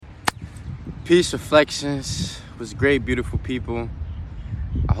Peace Reflections was great, beautiful people.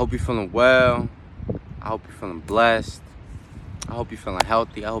 I hope you're feeling well. I hope you're feeling blessed. I hope you're feeling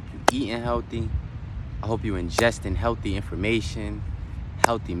healthy. I hope you're eating healthy. I hope you're ingesting healthy information,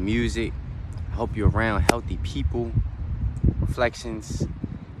 healthy music. I hope you're around healthy people. Reflections.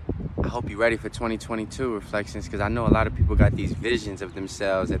 I hope you're ready for 2022 Reflections, because I know a lot of people got these visions of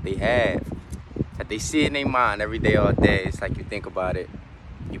themselves that they have, that they see in their mind every day, all day. It's like you think about it,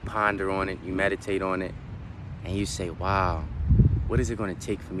 you ponder on it, you meditate on it, and you say, wow, what is it going to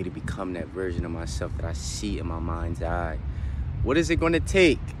take for me to become that version of myself that I see in my mind's eye? What is it going to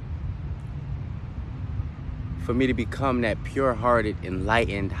take for me to become that pure-hearted,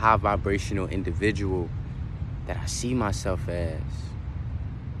 enlightened, high-vibrational individual that I see myself as?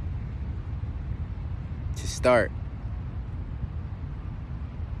 To start,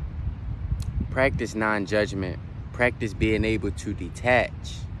 practice non-judgment. Practice being able to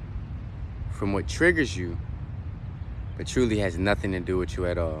detach from what triggers you, but truly has nothing to do with you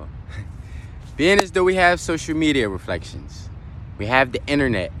at all. Being as though we have social media reflections. We have the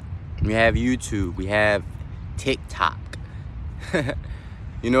internet. We have YouTube. We have TikTok.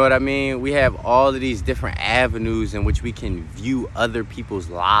 You know what I mean? We have all of these different avenues in which we can view other people's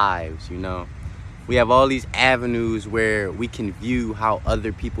lives, you know? We have all these avenues where we can view how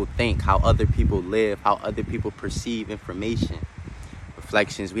other people think, how other people live, how other people perceive information.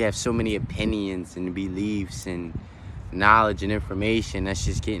 Reflections. We have so many opinions and beliefs and knowledge and information that's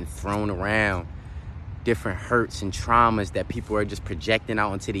just getting thrown around. Different hurts and traumas that people are just projecting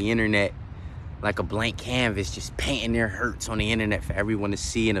out onto the internet like a blank canvas, just painting their hurts on the internet for everyone to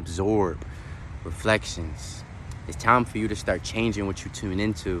see and absorb. Reflections. It's time for you to start changing what you tune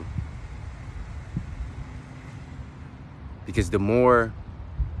into. Because the more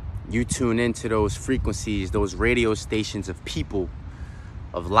you tune into those frequencies, those radio stations of people,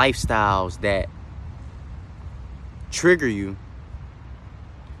 of lifestyles that trigger you,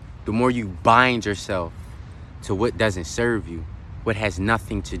 the more you bind yourself to what doesn't serve you, what has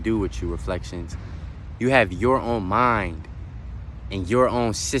nothing to do with you. Reflections. You have your own mind and your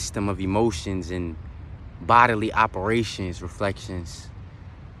own system of emotions and bodily operations. Reflections.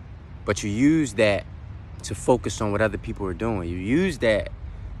 But you use that to focus on what other people are doing. You use that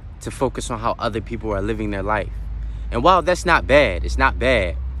to focus on how other people are living their life. And while that's not bad, it's not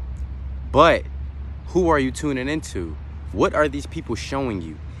bad, but who are you tuning into? What are these people showing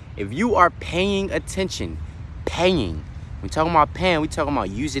you? If you are paying attention, we're talking about paying, we're talking about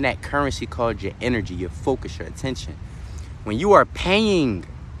using that currency called your energy, your focus, your attention. When you are paying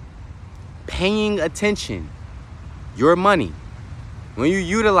attention, your money, when you're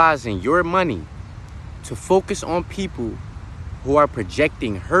utilizing your money to focus on people who are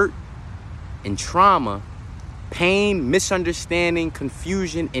projecting hurt and trauma, pain, misunderstanding,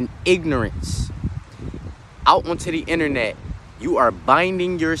 confusion, and ignorance out onto the internet, you are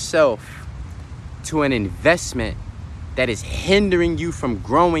binding yourself to an investment that is hindering you from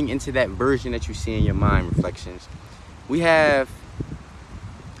growing into that version that you see in your mind. Reflections. We have,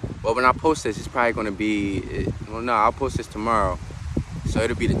 well, when I post this, it's probably going to be, well, no, I'll post this tomorrow. So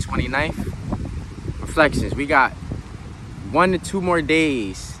it'll be the 29th. Reflections. We got 1 to 2 more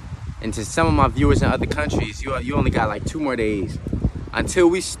days. And to some of my viewers in other countries, you only got like 2 more days until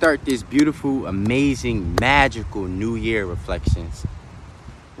we start this beautiful, amazing, magical new year. Reflections.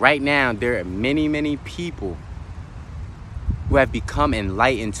 Right now, there are many, many people who have become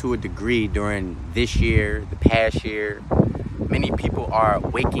enlightened to a degree during this year, the past year. Many people are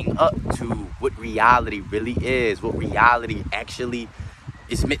waking up to what reality really is, what reality actually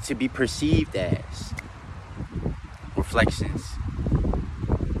is meant to be perceived as. Reflections.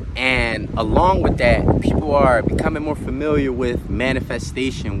 And along with that, people are becoming more familiar with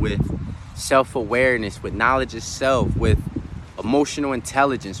manifestation, with self-awareness, with knowledge of self, with emotional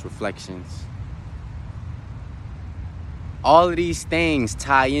intelligence. Reflections. All of these things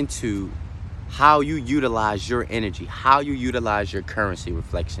tie into how you utilize your energy, how you utilize your currency.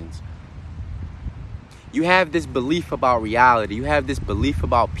 Reflections. You have this belief about reality. You have this belief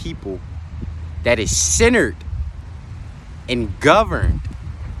about people that is centered and governed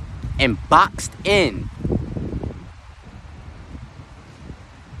and boxed in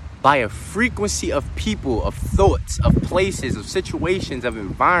by a frequency of people, of thoughts, of places, of situations, of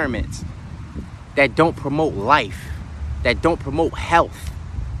environments that don't promote life, that don't promote health,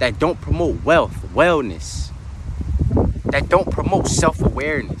 that don't promote wealth, wellness, that don't promote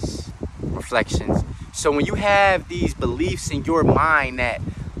self-awareness. Reflections. So when you have these beliefs in your mind that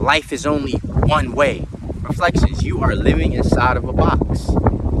life is only one way, reflections, you are living inside of a box.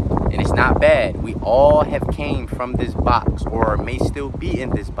 And it's not bad. We all have came from this box or may still be in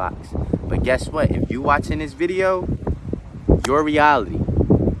this box. But guess what? If you watching this video, your reality,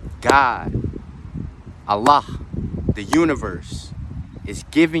 God, Allah, the universe, is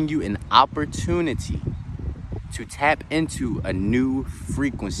giving you an opportunity to tap into a new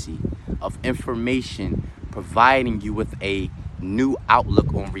frequency of information, providing you with a new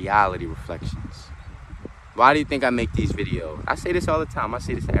outlook on reality reflections. Why do you think I make these videos? I say this all the time. I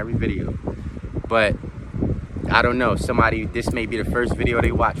say this in every video. But I don't know. This may be the first video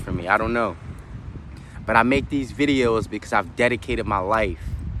they watch from me. I don't know. But I make these videos because I've dedicated my life.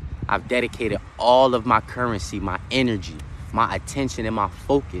 I've dedicated all of my currency, my energy, my attention, and my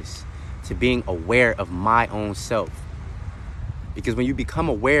focus to being aware of my own self. Because when you become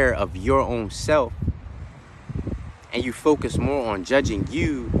aware of your own self and you focus more on judging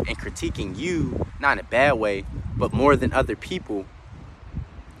you and critiquing you, not in a bad way, but more than other people,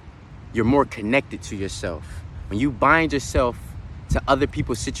 you're more connected to yourself. When you bind yourself to other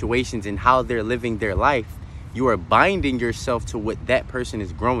people's situations and how they're living their life, you are binding yourself to what that person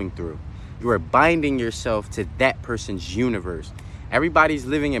is growing through. You are binding yourself to that person's universe. Everybody's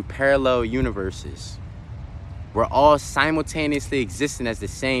living in parallel universes. We're all simultaneously existing as the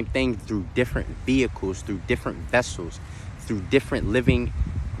same thing through different vehicles, through different vessels, through different living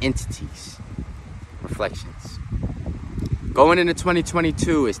entities. Reflections. Going into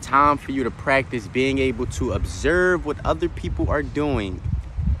 2022, it's time for you to practice being able to observe what other people are doing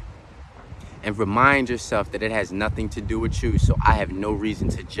and remind yourself that it has nothing to do with you. So I have no reason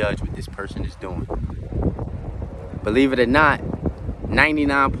to judge what this person is doing. Believe it or not,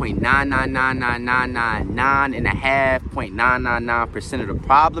 99.9999999.999% of the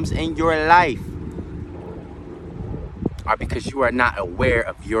problems in your life are because you are not aware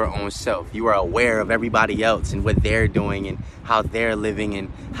of your own self. You are aware of everybody else and what they're doing and how they're living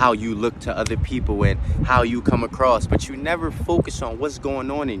and how you look to other people and how you come across. But you never focus on what's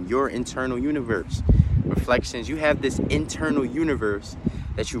going on in your internal universe. Reflections, you have this internal universe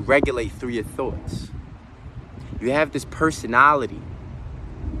that you regulate through your thoughts. You have this personality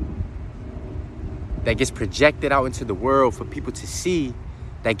that gets projected out into the world for people to see,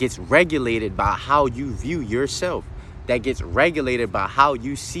 that gets regulated by how you view yourself, that gets regulated by how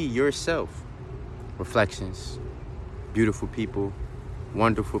you see yourself. Reflections. Beautiful people,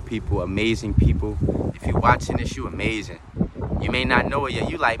 wonderful people, amazing people. If you're watching this, you're amazing. You may not know it yet.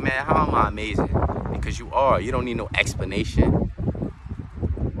 You like, man, how am I amazing? Because you are. You don't need no explanation.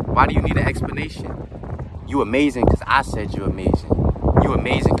 Why do you need an explanation? You amazing because I said you're amazing. You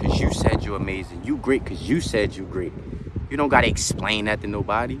amazing because you said you're amazing. You great because you said you great. You don't got to explain that to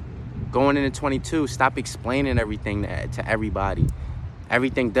nobody. Going into 22, stop explaining everything to everybody.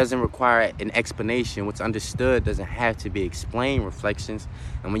 Everything doesn't require an explanation. What's understood doesn't have to be explained. Reflections.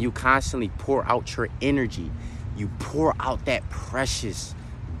 And when you constantly pour out your energy, you pour out that precious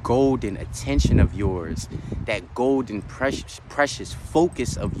golden attention of yours, that golden precious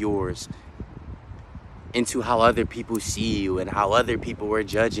focus of yours into how other people see you and how other people are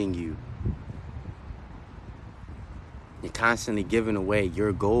judging you. You're constantly giving away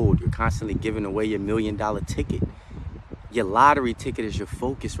your gold. You're constantly giving away your $1 million ticket. Your lottery ticket is your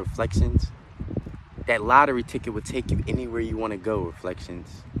focus. Reflections. That lottery ticket will take you anywhere you want to go.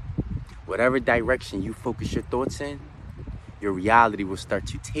 Reflections. Whatever direction you focus your thoughts in, your reality will start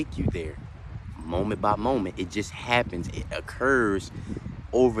to take you there. Moment by moment. It just happens. It occurs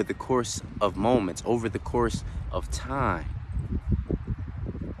over the course of moments, over the course of time.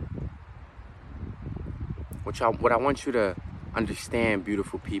 What I want you to understand,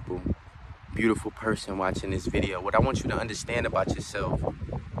 beautiful people, beautiful person watching this video, what I want you to understand about yourself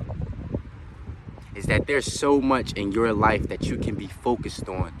is that there's so much in your life that you can be focused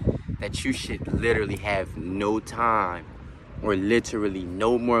on, that you should literally have no time or literally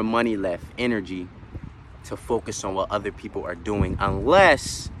no more money left, energy, to focus on what other people are doing,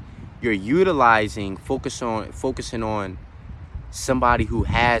 unless you're focusing on somebody who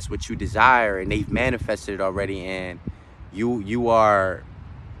has what you desire and they've manifested it already, and you are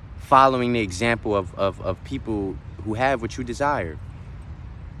following the example of people who have what you desire.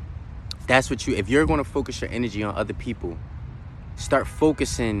 If you're going to focus your energy on other people, start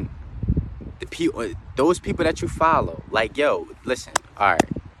focusing those people that you follow. Like, yo, listen, all right.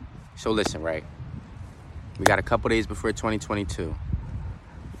 So listen, right? We got a couple days before 2022.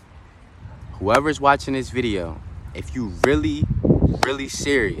 Whoever's watching this video, if you really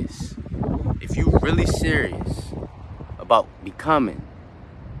serious about becoming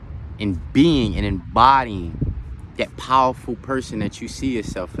and being and embodying that powerful person that you see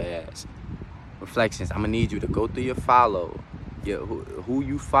yourself as, reflections, I'm gonna need you to go through your follow who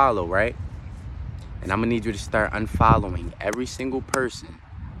you follow, right? And I'm gonna need you to start unfollowing every single person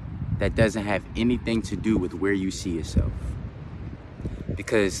that doesn't have anything to do with where you see yourself.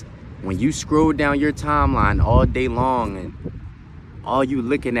 Because when you scroll down your timeline all day long and all you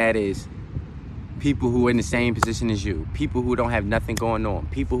looking at is people who are in the same position as you, people who don't have nothing going on,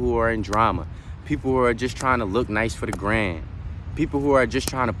 people who are in drama, people who are just trying to look nice for the gram, people who are just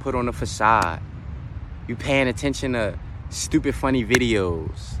trying to put on a facade, you paying attention to stupid funny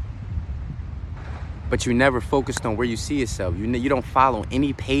videos, but you never focused on where you see yourself. You don't follow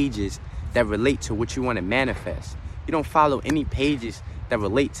any pages that relate to what you want to manifest. You don't follow any pages that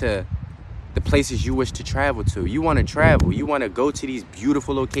relate to the places you wish to travel to. You want to travel. You want to go to these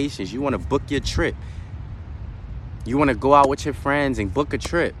beautiful locations. You want to book your trip. You want to go out with your friends and book a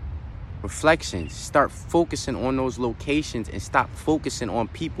trip. Reflections. Start focusing on those locations and stop focusing on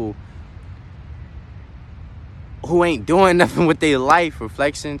people who ain't doing nothing with their life.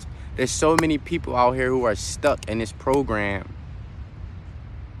 Reflections. There's so many people out here who are stuck in this program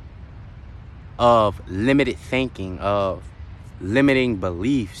of limited thinking, of limiting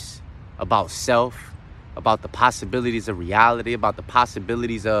beliefs about self, about the possibilities of reality, about the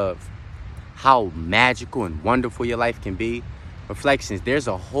possibilities of how magical and wonderful your life can be. Reflections, there's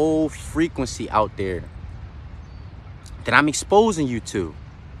a whole frequency out there that I'm exposing you to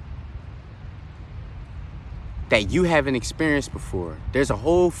that you haven't experienced before. There's a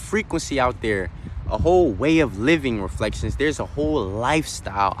whole frequency out there, a whole way of living. Reflections, there's a whole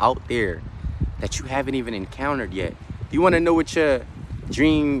lifestyle out there that you haven't even encountered yet. You want to know what your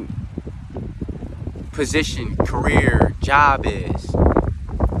dream position, career, job is,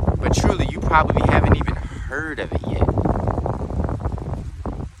 but truly you probably haven't even heard of it yet,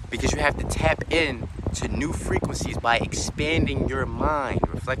 because you have to tap in to new frequencies by expanding your mind.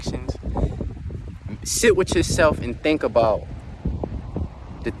 Reflections, sit with yourself and think about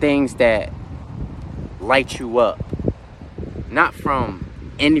the things that light you up, not from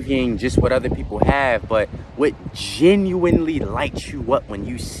envying just what other people have, but what genuinely lights you up when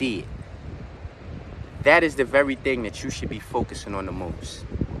you see it. That is the very thing that you should be focusing on the most.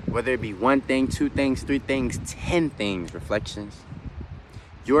 Whether it be one thing, two things, three things, 10 things. Reflections,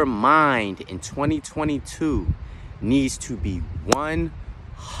 your mind in 2022 needs to be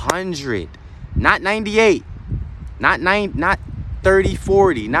 100, not 98, not 30,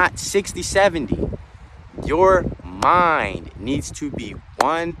 40, not 60, 70. Your mind needs to be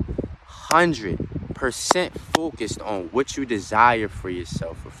 100% focused on what you desire for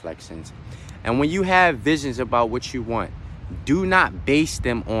yourself. Reflections. And when you have visions about what you want, do not base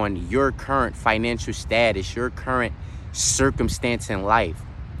them on your current financial status, your current circumstance in life.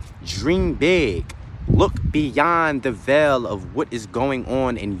 Dream big. Look beyond the veil of what is going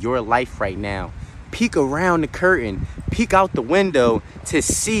on in your life right now. Peek around the curtain, peek out the window to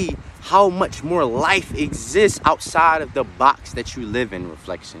see how much more life exists outside of the box that you live in.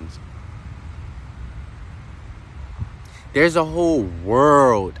 Reflections. There's a whole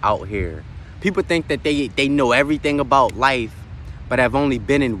world out here. People think that they know everything about life, but have only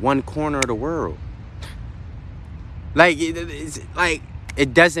been in one corner of the world.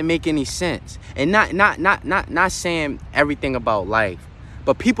 It doesn't make any sense. And not saying everything about life,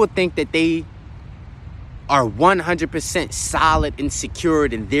 but people think that they are 100% solid and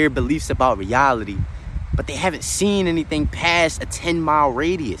secured in their beliefs about reality, but they haven't seen anything past a 10-mile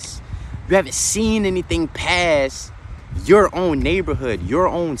radius. You haven't seen anything past your own neighborhood, your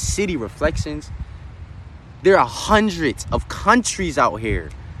own city. Reflections. There are hundreds of countries out here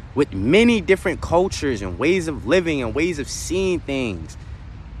with many different cultures and ways of living and ways of seeing things.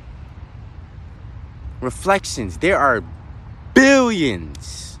 Reflections. There are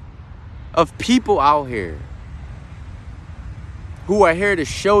billions of people out here who are here to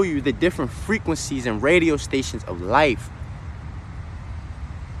show you the different frequencies and radio stations of life.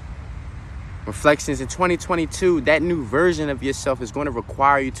 Reflections. In 2022, that new version of yourself is going to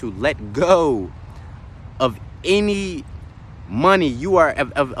require you to let go of any money you are,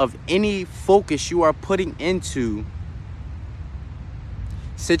 of any focus you are putting into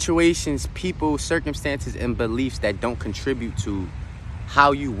situations, people, circumstances, and beliefs that don't contribute to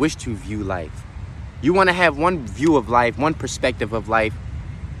how you wish to view life. You want to have one view of life, one perspective of life,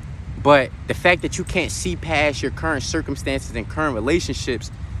 but the fact that you can't see past your current circumstances and current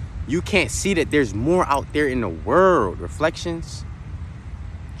relationships, you can't see that there's more out there in the world. Reflections.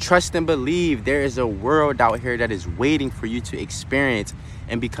 Trust and believe there is a world out here that is waiting for you to experience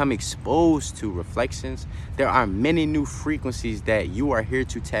and become exposed to. Reflections. There are many new frequencies that you are here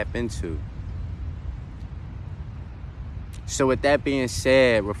to tap into. So with that being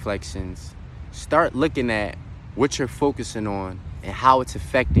said, reflections, start looking at what you're focusing on, and how it's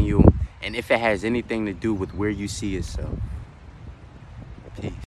affecting you, and if it has anything to do with where you see yourself. Peace.